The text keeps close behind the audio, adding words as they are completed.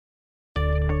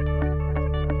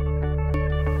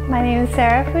My name is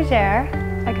Sarah Fougere.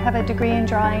 I have a degree in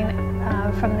drawing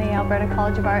from the Alberta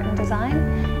College of Art and Design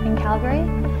in Calgary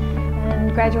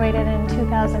and graduated in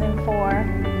 2004.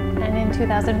 And in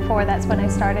 2004, that's when I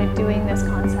started doing this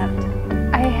concept.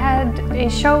 I had a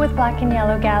show with Black and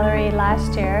Yellow Gallery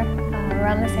last year,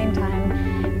 around the same time,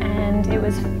 and it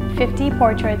was 50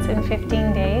 portraits in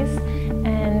 15 days,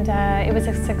 and it was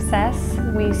a success.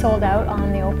 We sold out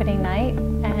on the opening night,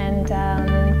 and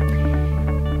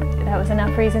that was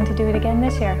enough reason to do it again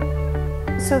this year.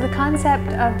 So the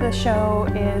concept of the show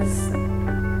is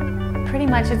pretty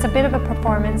much, it's a bit of a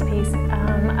performance piece.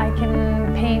 I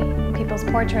can paint people's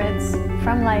portraits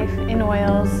from life in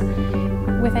oils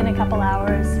within a couple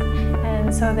hours.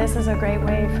 And so this is a great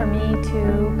way for me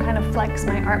to kind of flex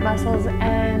my art muscles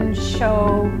and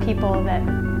show people that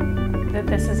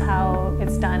this is how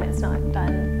it's done. It's not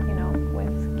done, you know,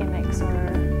 with gimmicks or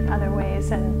other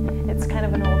ways, and it's kind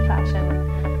of an old-fashioned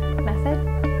method.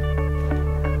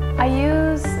 I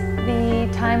use the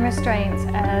time restraints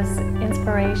as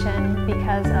inspiration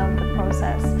because of the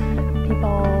process.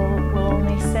 People will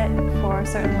only sit for a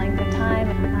certain length of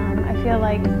time. I feel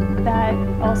like that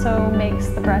also makes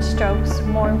the brush strokes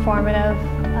more informative.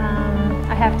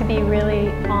 I have to be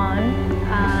really on.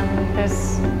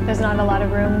 There's not a lot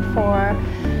of room for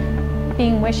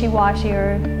being wishy-washy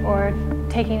or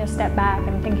taking a step back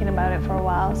and thinking about it for a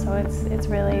while. So it's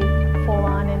really full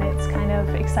on, and it's kind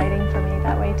of exciting for me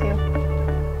that way too.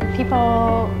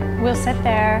 People will sit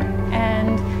there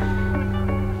and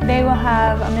they will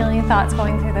have a million thoughts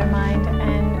going through their mind,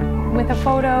 and with a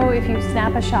photo, if you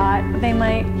snap a shot, they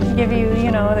might give you,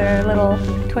 you know, their little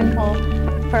twinkle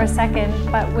for a second,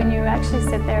 but when you actually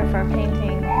sit there for a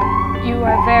painting, you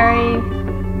are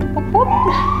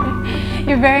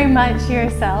you're very much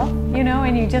yourself, you know,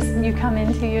 and you come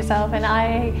into yourself, and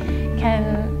I'm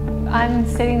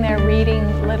sitting there reading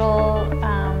little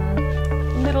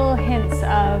hints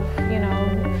of, you know,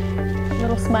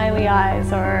 little smiley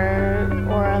eyes or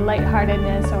a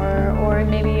lightheartedness or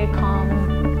maybe a calm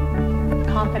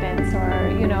confidence, or,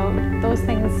 you know, those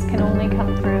things can only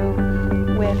come through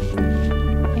with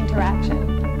interaction.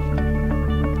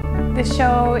 The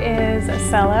show is a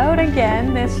sellout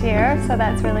again this year, so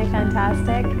that's really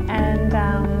fantastic, and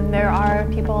there are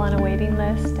people on a waiting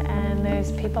list, and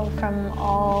there's people from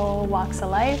all walks of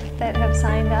life that have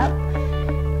signed up.